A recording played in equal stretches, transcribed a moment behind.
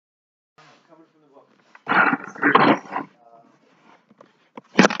coming from the book.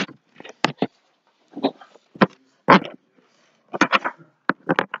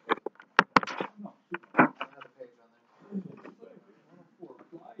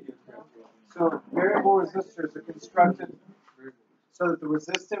 So variable resistors are constructed so that the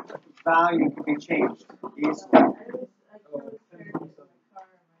resistive value can be changed easily.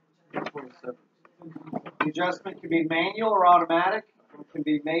 The adjustment can be manual or automatic. It can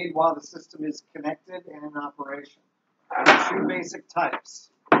be made while the system is connected and in operation. There are two basic types.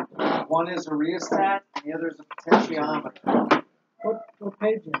 One is a rheostat, and the other is a potentiometer. What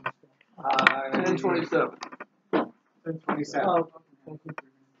page is that? 1027. 1027. Oh,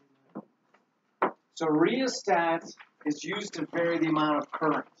 So rheostat is used to vary the amount of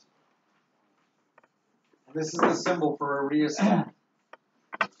current. And this is the symbol for a rheostat.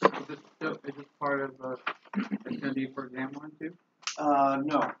 Is this part of it's going to be for exam 1 too?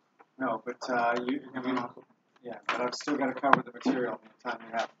 No, but yeah, but I've still got to cover the material in the time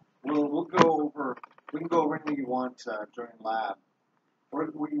we have. We can go over anything you want during lab.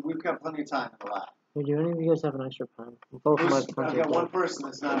 We've got plenty of time in the lab. Hey, do any of you guys have an extra pen? Both my I've got one person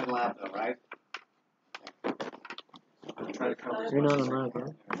that's not in lab though, right? I'm trying to cover as You're much not as in I lab, can.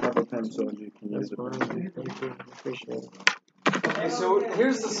 right? Have a pen so you can That's use it. fine. Thank you. I appreciate it. Okay, so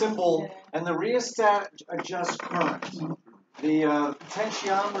here's the symbol, and the rheostat adjusts current. The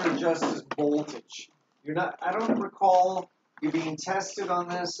potentiometer adjusts voltage. I don't recall you being tested on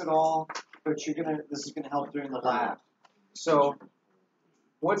this at all, but this is gonna help during the lab. So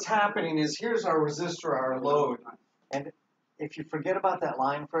what's happening is here's our resistor, our load, and if you forget about that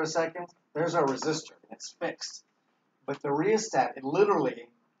line for a second, there's our resistor. It's fixed. But the rheostat, it literally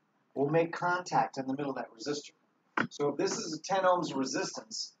will make contact in the middle of that resistor. So if this is a 10 ohms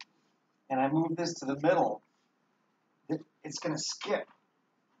resistance, and I move this to the middle, it's going to skip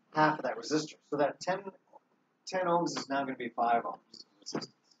half of that resistor. So that 10 ohms is now going to be 5 ohms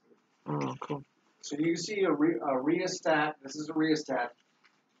resistance. Oh, cool. So you see a rheostat. This is a rheostat.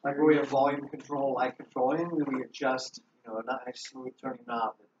 Like we have volume control, light control, and we adjust, a nice smooth turning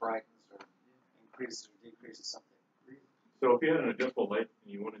knob that brightens or increases or decreases something. So if you had an adjustable light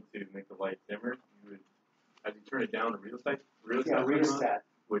and you wanted to make the light dimmer, you would, as you turn it down, a rheostat,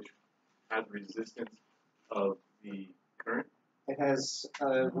 which has resistance of the current. It has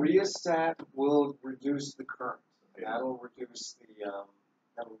rheostat will reduce the current. Okay. That'll reduce the.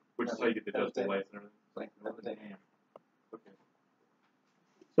 Which is how you get the adjustable lights and everything. Okay.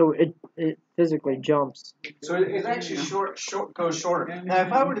 So it physically jumps. So it actually goes shorter. Now,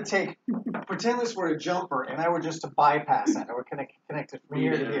 if I were to pretend this were a jumper, and I were just to bypass that, I would connect it from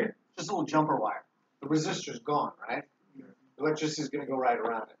here to here, just a little jumper wire. The resistor's gone, right? The electricity is going to go right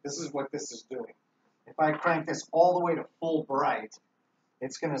around it. This is what this is doing. If I crank this all the way to full bright,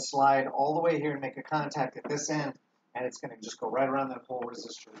 it's going to slide all the way here and make a contact at this end, and it's going to just go right around that whole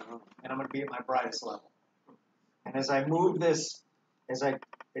resistor. And I'm going to be at my brightest level. And as I move this,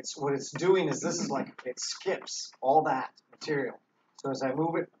 what it's doing is it skips all that material. So as I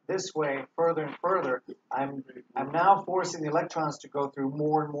move it this way further and further, I'm now forcing the electrons to go through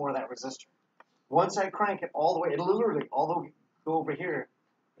more and more of that resistor. Once I crank it all the way, it'll literally go over here.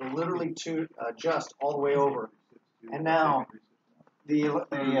 It'll literally adjust all the way over, and now the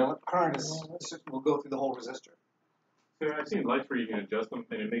current will go through the whole resistor. So I've seen lights where you can adjust them,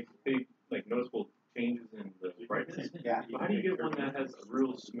 and it makes big, noticeable changes in the brightness. Yeah. But how do you get one that has a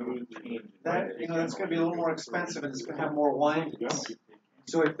real smooth change? It's going to be a little more expensive, and it's going to have more windings.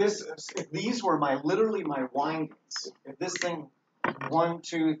 So if these were literally my windings, if this thing 1,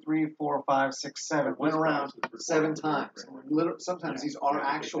 2, 3, 4, 5, 6, 7 went around 7 times, and sometimes these are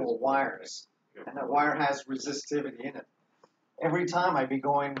actual wires, and that wire has resistivity in it. Every time I'd be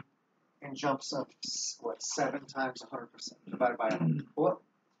going in jumps of 7 times 100% divided by. Well,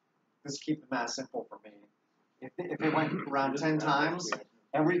 just keep the math simple for me. If it went around 10 times,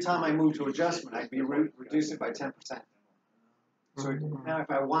 every time I moved to adjustment, I'd be reduce it by 10%. So now if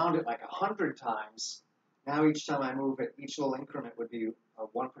I wound it like 100 times, now each time I move it, each little increment would be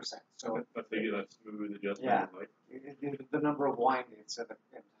 1%. So let's say that smooth adjustment. Yeah, the number of windings and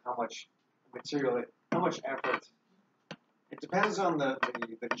how much material, how much effort. It depends on the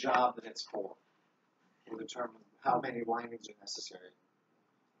job that it's for. Will determine how many windings are necessary.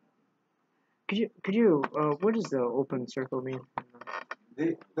 Could you what does the open circle mean?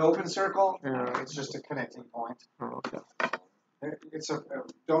 The open circle, Yeah. it's just a connecting point. Oh, okay.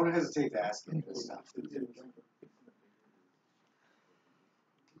 Don't hesitate to ask me this stuff.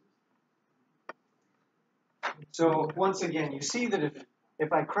 So once again, you see that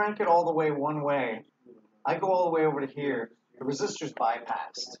if I crank it all the way one way, I go all the way over to here, the resistor's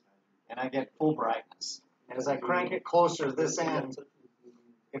bypassed. and I get full brightness. And as I crank it closer to this end,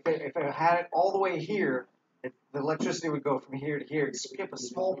 if I had it all the way here, the electricity would go from here to here. It'd skip a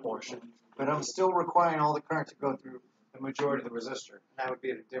small portion, but I'm still requiring all the current to go through the majority of the resistor. And that would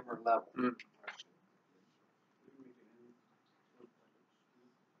be at a dimmer level.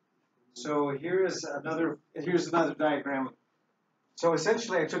 So here's another diagram. So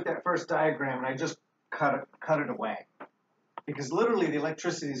essentially, I took that first diagram and I just cut it away, because literally the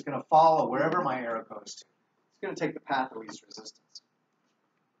electricity is going to follow wherever my arrow goes to. It's going to take the path of least resistance.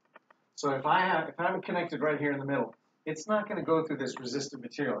 So if I have it connected right here in the middle, it's not going to go through this resistive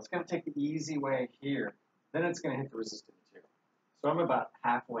material. It's going to take the easy way here. Then it's going to hit the resistive material. So I'm about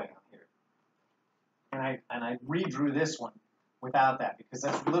halfway on here, and I redrew this one without that, because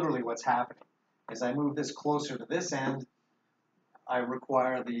that's literally what's happening. As I move this closer to this end, I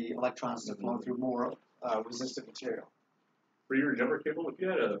require the electrons to flow through more resistive material. For your jumper cable, if you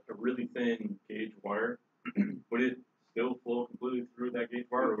had a really thin gauge wire, would it still flow completely through that gauge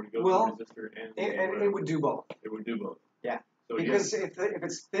wire, or would it go through the resistor and the wire? It would do both. It would do both. Yeah. So because if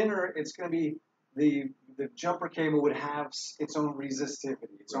it's thinner, it's going to be the jumper cable would have its own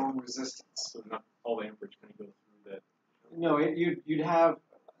resistivity, its own resistance. So not all the amperage can go through that. No, you'd have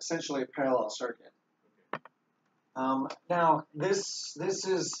essentially a parallel circuit. Okay. Now this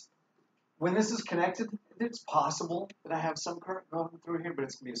is when this is connected, it's possible that I have some current going through here, but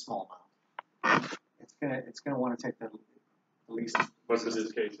it's gonna be a small amount. It's gonna want to take the least. But in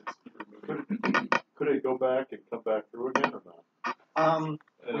this case, it's could it go back and come back through again or not?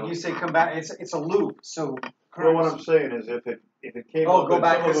 When you say come back, it's a loop. So well, what I'm saying is, if it came up go and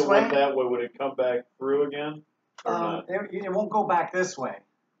back some of this it way? went that way, would it come back through again? Or not? It won't go back this way.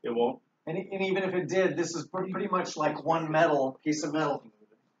 It won't. And even if it did, this is pretty much like one piece of metal.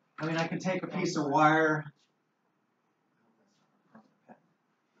 I mean, I could take a piece of wire.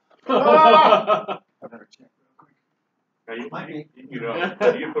 Ah! I better check real quick. Now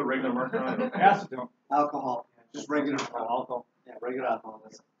you put regular marker on it. Acetone. Alcohol, just regular alcohol. Yeah, regular alcohol.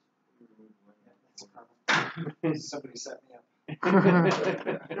 Somebody set me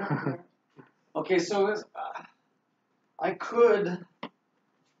up. Okay, so I could.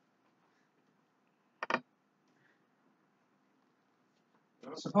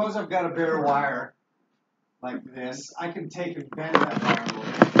 Suppose I've got a bare wire like this. I can take and bend that wire a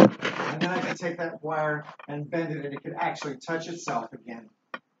little bit. And then I can take that wire and bend it, and it can actually touch itself again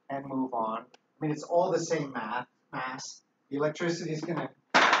and move on. I mean, it's all the same mass. The electricity is going to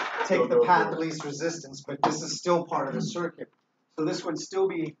take the path of least resistance, but this is still part of the circuit. So this would still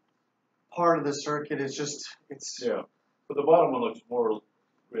be part of the circuit. It's yeah. But the bottom one looks more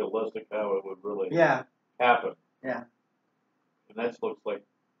realistic how it would really happen. Yeah. And that looks like.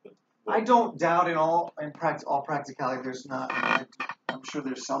 I don't doubt in all practicality there's not. I'm sure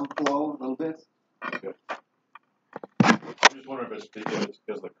there's some flow a little bit. Okay. I'm just wondering if it's because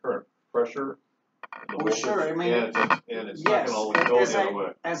of the current pressure. Oh, sure. I mean, and it's yes. not going to go the other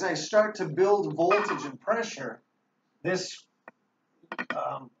way. As I start to build voltage and pressure, I'm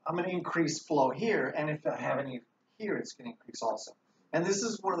going to increase flow here, and if I have any here, it's going to increase also. And this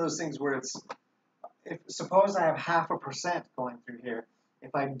is one of those things where suppose I have 0.5% going through here.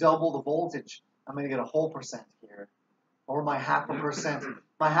 If I double the voltage, I'm going to get a whole percent here, or my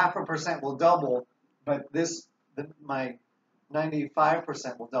 0.5% will double, but my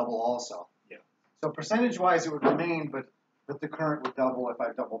 95% will double also. Yeah. So percentage-wise, it would remain, but the current would double if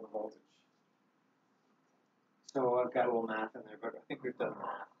I double the voltage. So I've got a little math in there, but I think we've done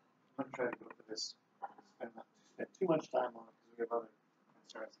math. I'm going to try to go for this. Spend too much time on it because we have other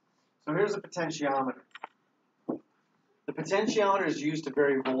concerns. So here's a potentiometer. The potentiometer is used to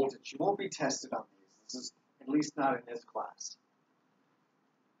vary voltage. You won't be tested on these. This is at least not in this class.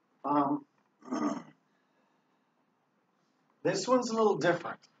 This one's a little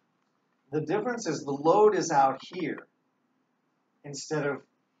different. The difference is the load is out here instead of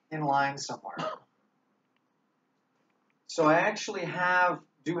in line somewhere. So I actually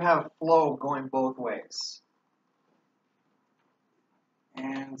do have flow going both ways.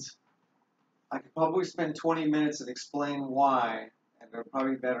 And I could probably spend 20 minutes and explain why, and they're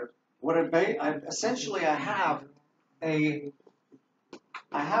probably better. Essentially I have a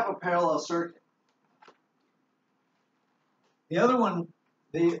parallel circuit. The other one,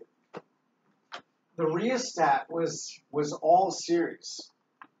 the rheostat was all series.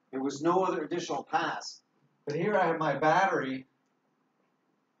 There was no other additional paths. But here I have my battery,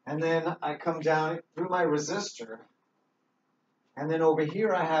 and then I come down through my resistor. And then over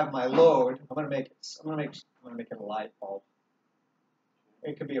here I have my load. I'm gonna make it a light bulb.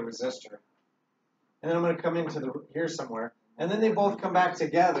 It could be a resistor. And then I'm gonna come into here somewhere. And then they both come back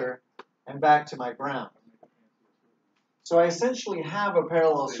together and back to my ground. So I essentially have a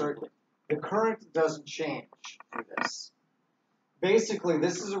parallel circuit. The current doesn't change through this. Basically,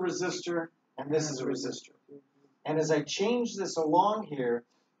 this is a resistor, and this is a resistor. And as I change this along here,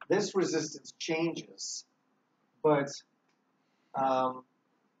 this resistance changes. But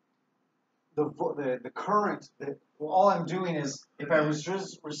the current, all I'm doing is, if I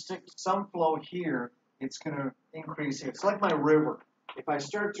restrict some flow here, it's going to increase here. It's like my river. If I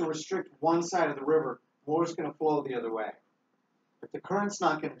start to restrict one side of the river, more is going to flow the other way. But the current's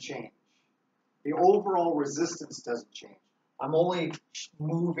not going to change. The overall resistance doesn't change. I'm only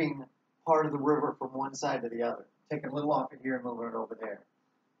moving part of the river from one side to the other, taking a little off of here and moving it over there.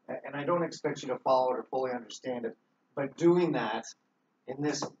 And I don't expect you to follow it or fully understand it, but doing that in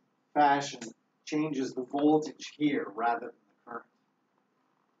this fashion changes the voltage here rather than the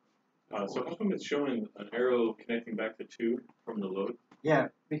current. So how come it's showing an arrow connecting back to 2 from the load? Yeah,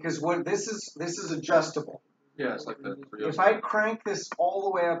 because what this is adjustable. Yeah, it's like the If I crank this all the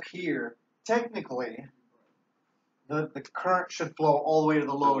way up here, technically, the current should flow all the way to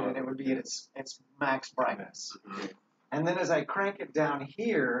the load, and it would be at its max brightness. Mm-hmm. And then as I crank it down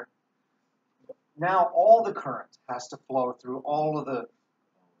here, now all the current has to flow through all of the,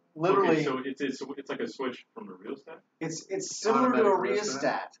 literally, Okay, so it's like a switch from a rheostat? it's similar to a Automatic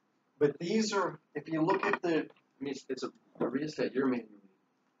rheostat, but these are, if you look at the I mean, it's a rheostat. You're manually.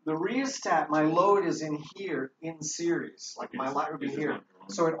 The rheostat, my load is in here in series, like my light would be It's here. not drawn.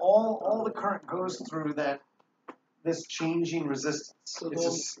 So it all the current goes through this changing resistance. But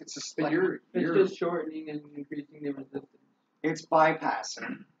like, you're It's just shortening and increasing the resistance. it's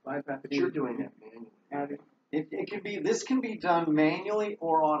bypassing. Bypassing. But you're doing that manually. Adding. This can be done manually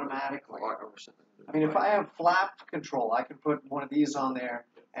or automatically. I mean, if I have flap control, I can put one of these on there,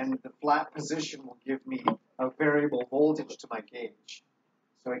 and the flap position will give me a variable voltage to my gauge.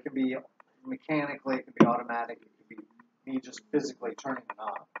 So it can be mechanically, it can be automatic, it can be me just physically turning it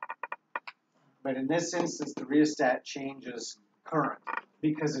on. But in this instance, the rheostat changes current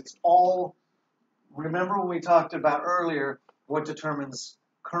because it's all, remember when we talked about earlier, what determines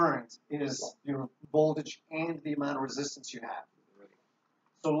current is your voltage and the amount of resistance you have.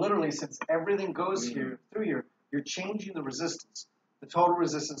 So literally, since everything goes here through here, you're changing the resistance, the total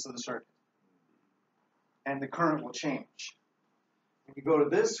resistance of the circuit. And the current will change. When you go to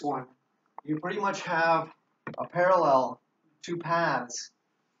this one, you pretty much have a parallel, 2 paths,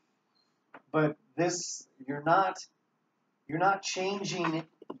 but this, you're not changing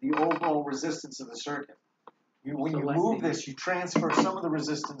the overall resistance of the circuit. When you move this, you transfer some of the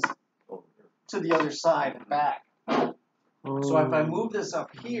resistance to the other side and back. So if I move this up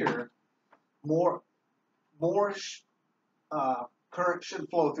here, more current should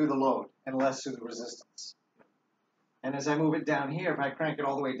flow through the load and less through the resistance. And as I move it down here, if I crank it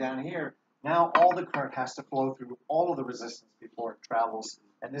all the way down here, now all the current has to flow through all of the resistance before it travels,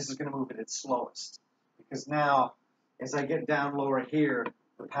 and this is going to move at its slowest. Because now, as I get down lower here,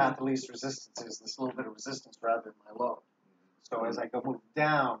 the path of least resistance is this little bit of resistance rather than my load. So as I go move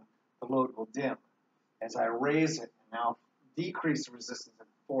down, the load will dim. As I raise it, and now decrease the resistance and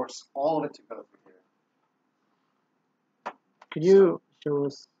force all of it to go through here. Could you show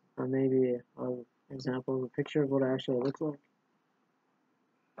us maybe an example of a picture of what it actually looks like?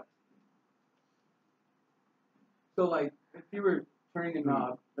 So, like, if you were turning a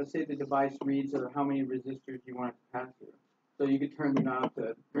knob, let's say the device reads how many resistors you want it to pass through. So you could turn the knob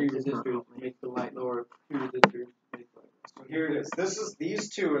to 3 resistors, make the light lower, 2 resistors, make the light lower. So here it is. These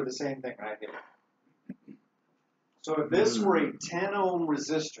two are the same thing right here. So if this were a 10 ohm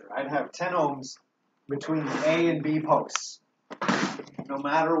resistor, I'd have 10 ohms between the A and B posts, no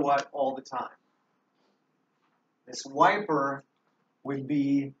matter what, all the time. This wiper would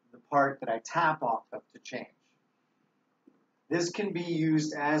be the part that I tap off of to change. This can be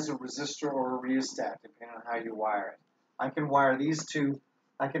used as a resistor or a rheostat, depending on how you wire it. I can wire these two.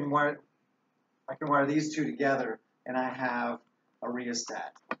 I can wire these two together, and I have a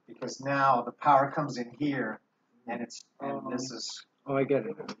rheostat because now the power comes in here, and this is. Oh, I get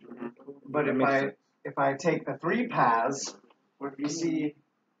it. But if I take the 3 paths, where you see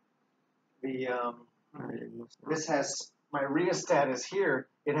the this has my rheostat is here.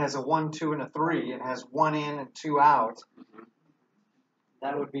 It has a 1, 2, and a 3. It has 1 in and 2 out.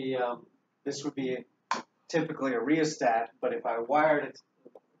 That would be this would be typically a rheostat, but if I wired it,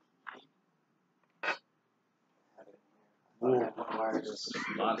 A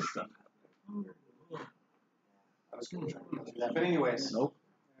lot of stuff. I was going to try to do that, but anyways,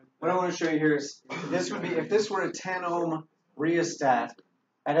 what I want to show you here is this would be if this were a 10 ohm rheostat,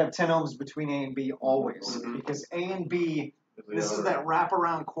 I'd have 10 ohms between A and B always because A and B. This is that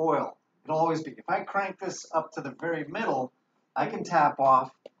wraparound coil. It'll always be. If I crank this up to the very middle, I can tap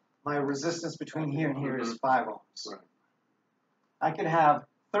off. My resistance between here and here is 5 ohms. Right. I could have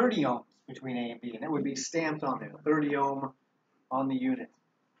 30 ohms between A and B, and it would be stamped on there, 30 ohm on the unit.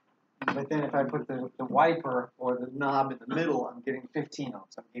 But then if I put the wiper or the knob in the middle, I'm getting 15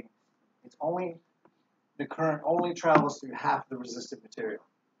 ohms. The current only travels through half the resistive material,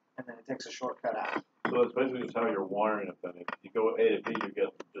 and then it takes a shortcut out. So it's basically just how you're wiring it then. If you go A to B, you get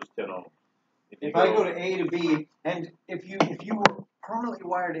just 10 ohms. If I go to A to B, and if you were permanently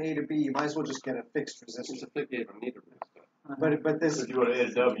wired to A to B, you might as well just get a fixed resistance. It's a fixed, you don't need a resistor. But this, If you go to A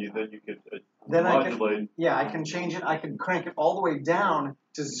to W, then you could then modulate. I can change it. I can crank it all the way down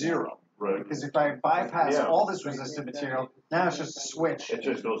to 0. Right. Because if I bypass Yeah. all this resistive material, now it's just a switch, It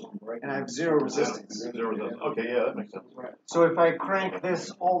just goes. and I have 0 resistance. Zero resistance. Okay, yeah, that makes sense. So if I crank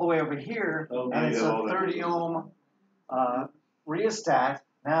this all the way over here, and it's a all that. 30 ohm rheostat,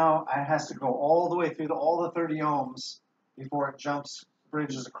 now it has to go all the way through all the 30 ohms before it jumps,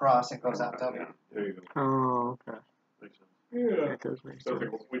 bridges across, and goes out W. There you go. Oh, okay. Makes sense. That does make So sense.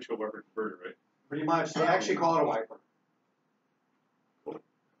 it's like a windshield wiper converter, right? Pretty much. They actually call it a wiper.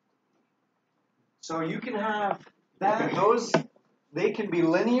 So you can have those, they can be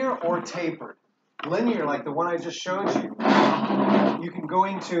linear or tapered. Linear, like the one I just showed you, you can go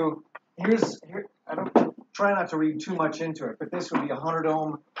into, I don't try not to read too much into it, but this would be a 100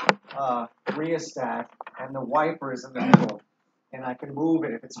 ohm rheostat, and the wiper is in the middle, and I can move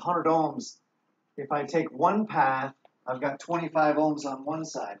it. If it's 100 ohms, if I take one path, I've got 25 ohms on one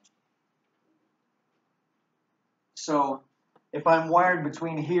side. So if I'm wired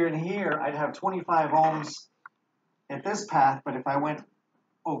between here and here, I'd have 25 ohms at this path, but if I went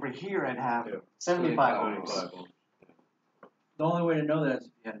over here, I'd have 75 ohms. The only way to know that is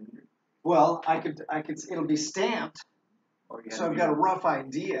if you had a meter. Well, it'll be stamped, Or you had so I've got a rough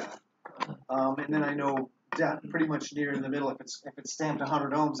idea, and then I know pretty much near in the middle. If it's stamped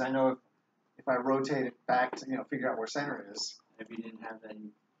 100 ohms, I know if I rotate it back to figure out where center is. If you didn't have that, you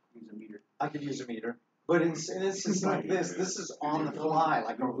use a meter. I could use a meter. But in instances like this is on the fly,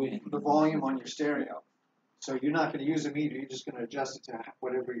 like the volume on your stereo. So you're not going to use a meter, you're just going to adjust it to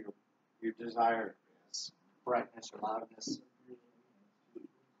whatever your desire is, brightness or loudness.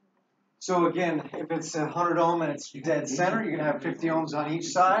 So again, if it's 100 ohm and it's dead center, you're going to have 50 ohms on each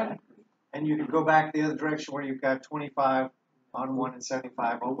side, and you can go back the other direction where you've got 25 on one and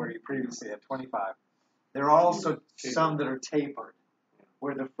 75 ohm where you previously had 25. There are also some that are tapered,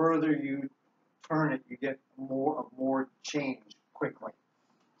 where the further you turn it, you get more change quickly.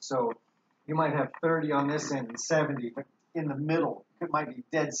 So you might have 30 on this end and 70, but in the middle, it might be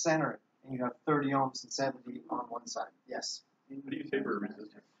dead center, and you have 30 ohms and 70 on one side. Yes. How do you taper a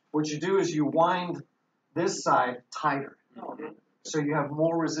resistor? What you do is you wind this side tighter, so you have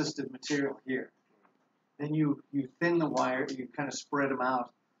more resistive material here. Then you thin the wire, you kind of spread them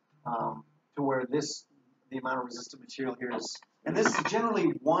out to where the amount of resistive material here is, and this is generally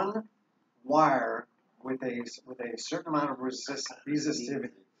one wire with a certain amount of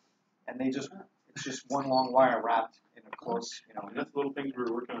resistivity, and it's just one long wire wrapped in a close, And that's the little things we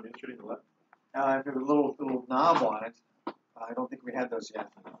were working on yesterday in the lab. if there was a little knob on it, I don't think we had those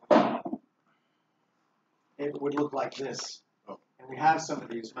yet. It would look like this, and we have some of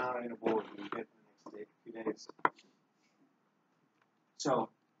these mounted in a board we get in the next few days. So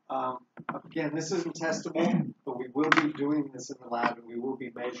again, this isn't testable, but we will be doing this in the lab, and we will be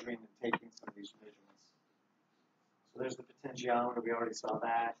measuring and taking some of these measurements. So there's the potentiometer. We already saw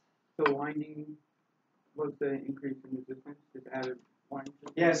that. So winding was the increase in resistance? Just added winding?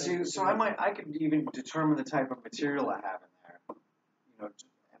 Yeah. So I could even determine the type of material I have in there.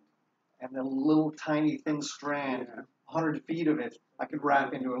 And the little tiny thin strand, 100 feet of it, I could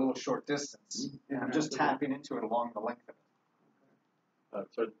wrap into a little short distance. And I'm just tapping into it along the length of it.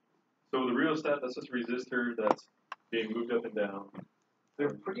 So the rheostat, that's just a resistor that's being moved up and down. They're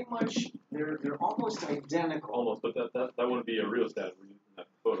pretty much, they're almost identical. Almost, but that wouldn't be a rheostat in that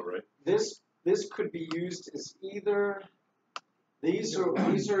photo, right? This could be used as either, these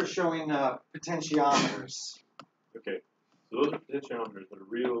are showing potentiometers. Okay. So those are potentiometers, but a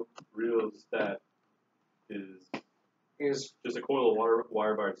rheostat is just a coil of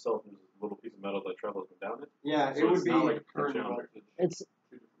wire by itself, and there's a little piece of metal that travels up and down it. Yeah, So it would it's be not like a potentiometer.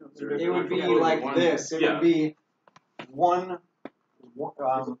 it would be like this. It would be one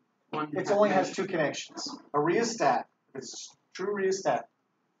it only has 2 connections. A rheostat, if it's a true rheostat,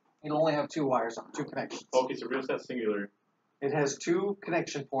 it'll only have 2 wires on 2 connections. Okay, so rheostat singular. It has 2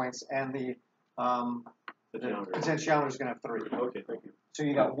 connection points, and the potentiometer is going to have 3. Okay, thank you. So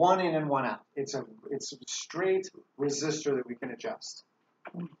you got 1 in and 1 out. It's a straight resistor that we can adjust.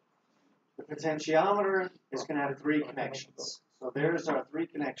 potentiometer is going to have 3 connections. So there's our 3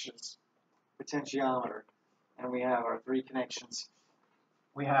 connections, potentiometer, and we have our 3 connections.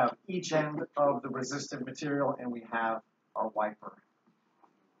 We have each end of the resistive material, and we have our wiper.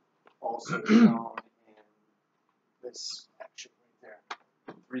 Also shown in this action right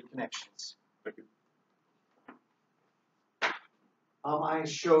there. 3 connections. I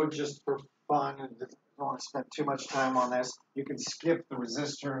showed just for fun, and don't want to spend too much time on this. You can skip the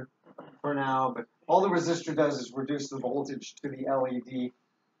resistor for now, but all the resistor does is reduce the voltage to the LED.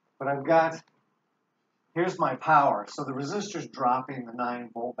 But I've got, here's my power. So the resistor's dropping the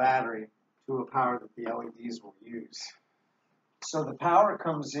 9-volt battery to a power that the LEDs will use. So the power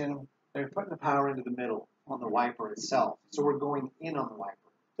comes in, they're putting the power into the middle on the wiper itself. So we're going in on the wiper.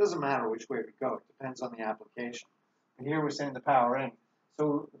 It doesn't matter which way we go. It depends on the application. And here we're sending the power in.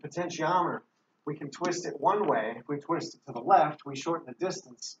 So the potentiometer, we can twist it one way. If we twist it to the left, we shorten the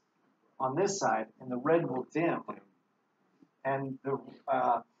distance on this side, and the red will dim. And the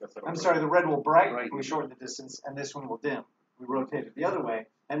the red will brighten if we shorten the distance, and this one will dim. We rotate it the other way,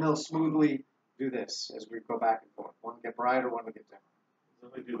 and they'll smoothly do this as we go back and forth. One will get brighter, one will get dimmer.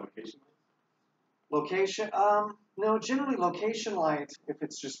 Does it do location lights? Location, no, generally location light, if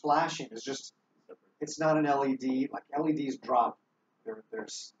it's just flashing, is just, it's not an LED. Like LEDs drop, they're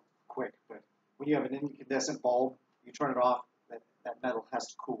quick, but when you have an incandescent bulb, you turn it off, that metal has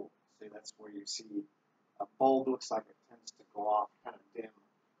to cool. So that's where you see a bulb looks like it tends to go off, kind of dim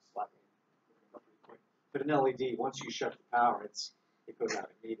slightly, pretty quick. But an LED, once you shut the power, it goes out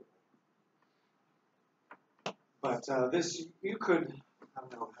immediately. But this, you could, I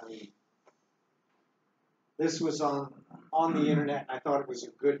don't know how you, this was on the internet. I thought it was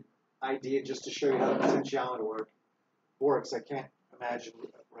a good idea just to show you how the potentiometer works. I can't imagine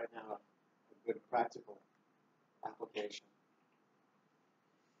right now a good practical application.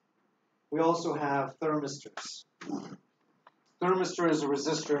 We also have thermistors. Thermistor is a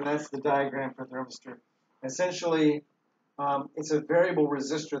resistor, and that's the diagram for thermistor. Essentially, it's a variable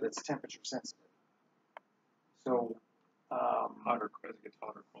resistor that's temperature sensitive. So, Hotter, as it gets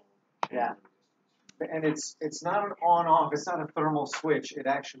hotter, colder. yeah. And it's not an on-off. It's not a thermal switch.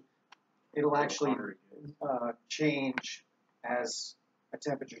 It'll actually change as a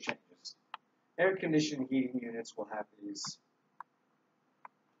temperature changes. Air conditioning heating units will have these.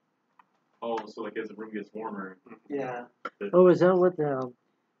 Oh, so like as the room gets warmer. Yeah. Oh, is that what the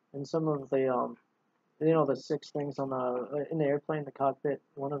in some of the you know, the 6 things on the in the airplane, the cockpit,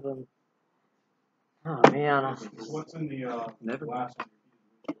 one of them. Oh man. What's in the Never. glass on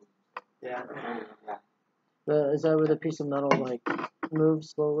your Yeah. Is that where the piece of metal like moves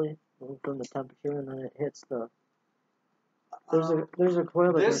slowly from the temperature and then it hits the? There's a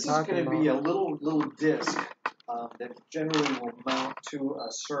coil that This you're is talking going to be a about. little disc that generally will mount to a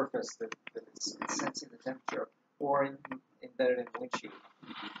surface that is sensing the temperature, or embedded in the windshield.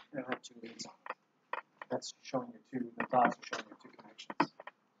 It'll have 2 leads on it. That's showing you the dots are showing you 2 connections.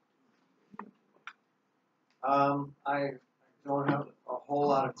 I don't have a whole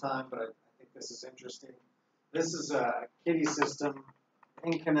lot of time, but I think this is interesting. This is a Kitty system,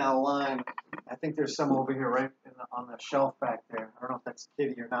 Inconel line. I think there's some over here right on the shelf back there. I don't know if that's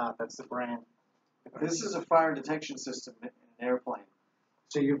Kitty or not. That's the brand. But this is a fire detection system in an airplane.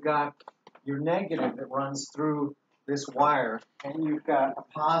 So you've got your negative that runs through this wire, and you've got a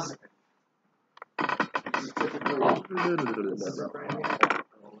positive. This is typically,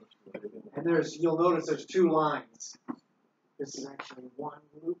 and you'll notice there's 2 lines. This is actually 1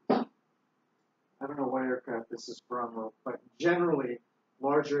 loop. I don't know what aircraft this is from, but generally,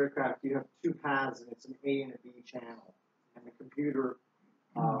 large aircraft, you have 2 paths, and it's an A and a B channel. And the computer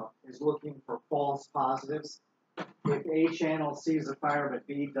is looking for false positives. If A channel sees a fire but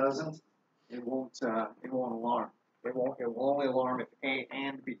B doesn't, it won't alarm. It will only alarm if A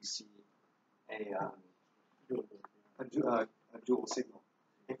and B see a dual signal.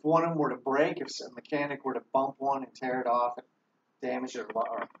 If one of them were to break, if a mechanic were to bump one and tear it off and damage it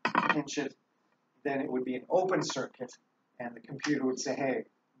or pinch it, then it would be an open circuit, and the computer would say, hey,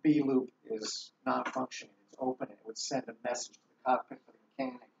 B loop is not functioning, it's open, and it would send a message to the cockpit for the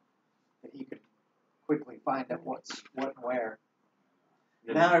mechanic that he could quickly find out what and where.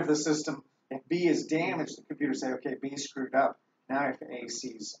 Yeah. Now if B is damaged, the computer say, okay, B is screwed up. Now if A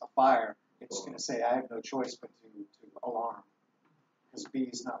sees a fire, it's going to say, I have no choice but to alarm, because B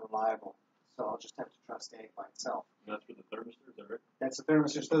is not reliable, so I'll just have to trust A by itself. And that's for the thermistor, is that right? That's the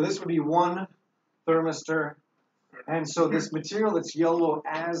thermistor. So this would be 1 thermistor. And so this material that's yellow,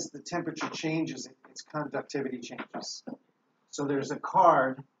 as the temperature changes, its conductivity changes. So there's a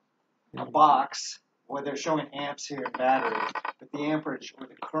card, a box, where they're showing amps here and battery. but the amperage or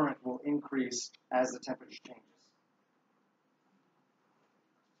the current will increase as the temperature changes.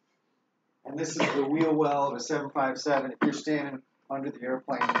 And this is the wheel well of a 757. If you're standing under the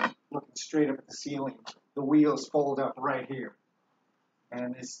airplane looking straight up at the ceiling, the wheels fold up right here.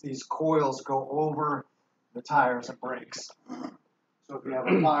 And these coils go over the tires and brakes. So if you have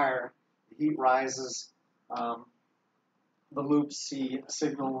a fire, the heat rises, the loops see a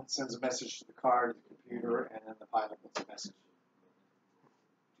signal, sends a message to the car, to the computer, and then the pilot gets a message.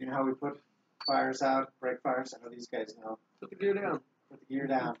 Do you know how we put fires out, brake fires? I know these guys know. Put the gear down. Put the gear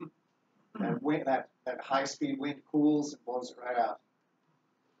down. That high-speed wind cools and blows it right out.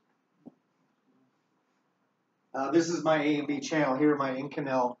 This is my A and B channel. Here are my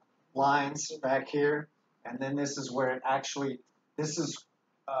Inconel lines back here. And then this is where it actually, this is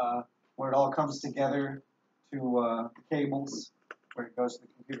where it all comes together to the cables, where it goes to the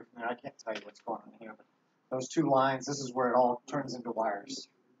computer from there. I can't tell you what's going on here, but those two lines, this is where it all turns into wires.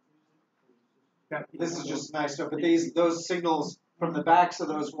 This is just nice stuff, but those signals from the backs of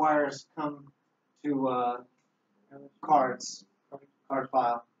those wires come to card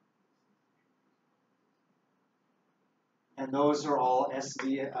file. And those are all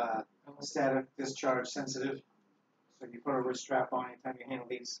SD, static discharge sensitive. So you put a wrist strap on anytime you handle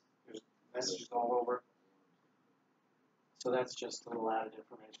these. There's messages all over. So that's just a little added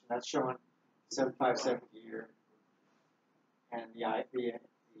information. That's showing 757 gear and the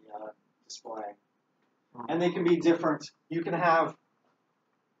display. And they can be different. You can have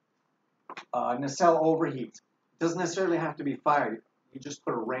nacelle overheat. It doesn't necessarily have to be fire. You just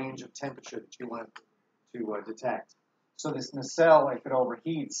put a range of temperature that you want to detect. So this nacelle, if it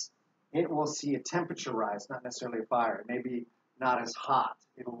overheats, it will see a temperature rise, not necessarily a fire. It may be not as hot.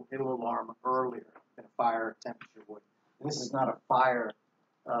 It'll alarm earlier than a fire temperature would. And this is not a fire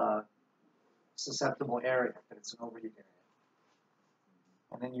susceptible area, but it's an overheat area.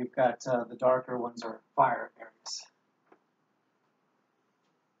 And then you've got the darker ones are fire areas.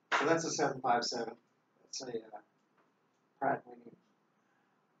 So that's a 757. That's a Pratt Whitney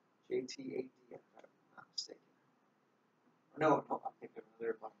JT8D, if I'm not mistaken. No, I'm thinking of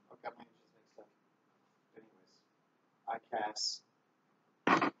another airplane. I've got my engines mixed up. Anyways, ICAS.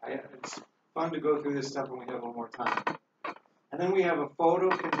 It's fun to go through this stuff when we have a little more time. And then we have a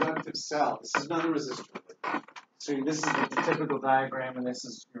photoconductive cell. This is another resistor. So this is the typical diagram, and this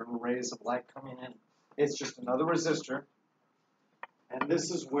is your rays of light coming in. It's just another resistor. And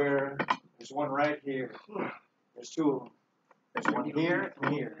this is where there's one right here. There's two of them. There's one here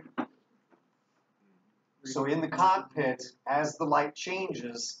and here. So in the cockpit, as the light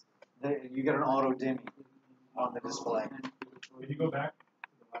changes, you get an auto dimming on the display. Can you go back to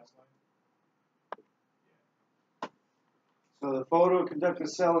the last slide? So the photoconductive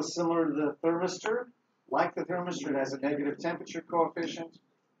cell is similar to the thermistor. Like the thermistor, it has a negative temperature coefficient.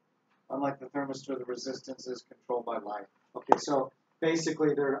 Unlike the thermistor, the resistance is controlled by light. Okay, so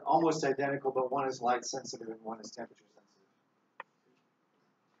basically they're almost identical, but one is light sensitive and one is temperature sensitive.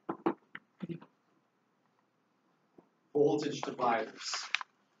 Voltage dividers.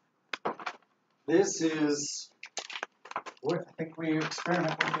 This is, I think we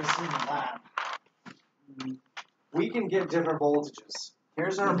experiment with this in the lab. We can get different voltages.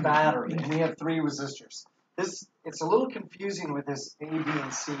 Here's our battery, and we have 3 resistors. It's a little confusing with this A, B,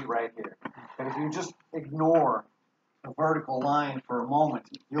 and C right here. But if you just ignore the vertical line for a moment,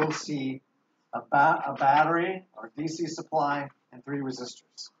 you'll see a battery or DC supply and 3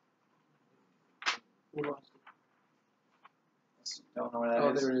 resistors. Don't know where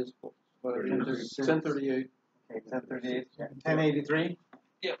that is. Oh, there it is. 1038. Okay, 1038. 1083?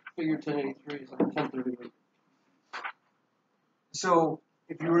 Yep, figure 1083 is 1038. So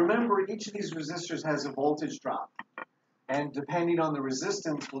if you remember, each of these resistors has a voltage drop. And depending on the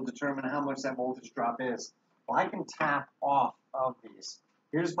resistance will determine how much that voltage drop is. Well, I can tap off of these.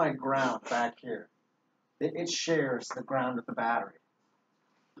 Here's my ground back here. It shares the ground with the battery.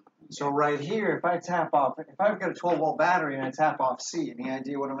 So right here, if I tap off, if I've got a 12-volt battery and I tap off C, any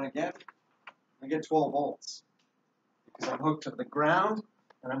idea what I'm going to get? I get 12 volts. Because I'm hooked to the ground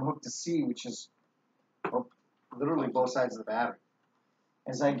and I'm hooked to C, which is literally both sides of the battery.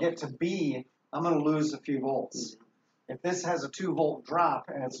 As I get to B, I'm going to lose a few volts. If this has a 2-volt drop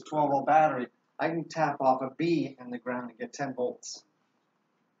and it's a 12-volt battery, I can tap off a B in the ground and get 10 volts.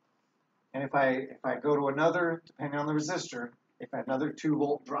 And if I go to another, depending on the resistor, if I had another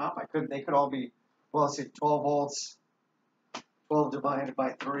 2-volt drop, they could all be, well, let's see, 12 volts, 12 divided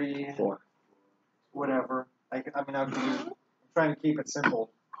by 3, 4, whatever. I'm trying to keep it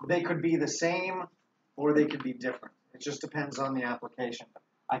simple. They could be the same or they could be different. It just depends on the application.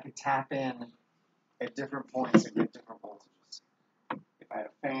 I could tap in at different points and get different voltages. I had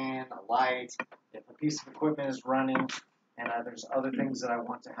a fan, a light, if a piece of equipment is running, and there's other things that I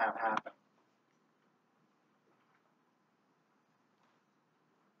want to have happen.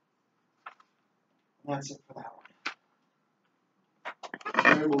 And that's it for that one.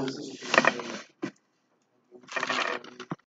 Variable resistors